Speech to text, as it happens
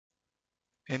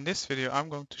In this video, I'm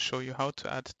going to show you how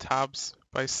to add tabs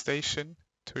by station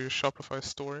to your Shopify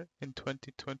store in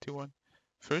 2021.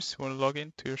 First, you want to log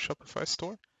in to your Shopify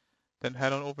store, then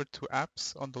head on over to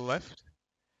apps on the left.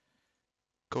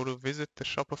 Go to visit the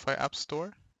Shopify App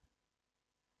Store.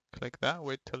 Click that,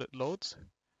 wait till it loads.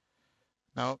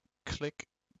 Now click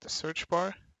the search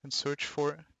bar and search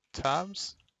for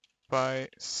tabs by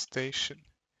station.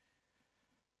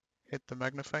 Hit the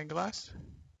magnifying glass.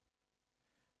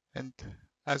 And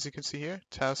as you can see here,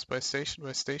 tabs by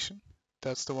station,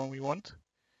 that's the one we want.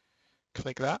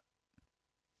 Click that.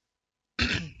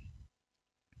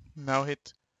 Now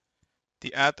hit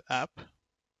the Add App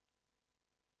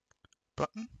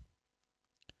button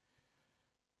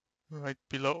right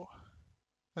below.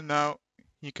 And now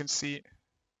you can see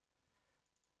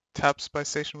tabs by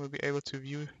station will be able to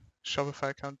view Shopify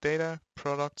account data,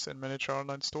 products, and manage our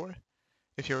online store.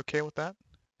 If you're okay with that,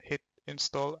 hit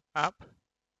Install App.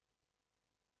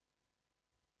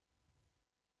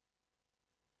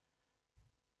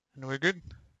 And we're good.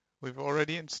 We've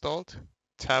already installed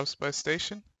tabs by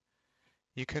station.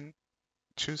 You can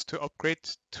choose to upgrade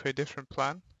to a different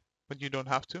plan, but you don't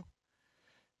have to.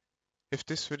 If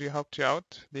this video helped you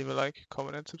out, leave a like,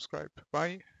 comment, and subscribe.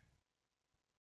 Bye.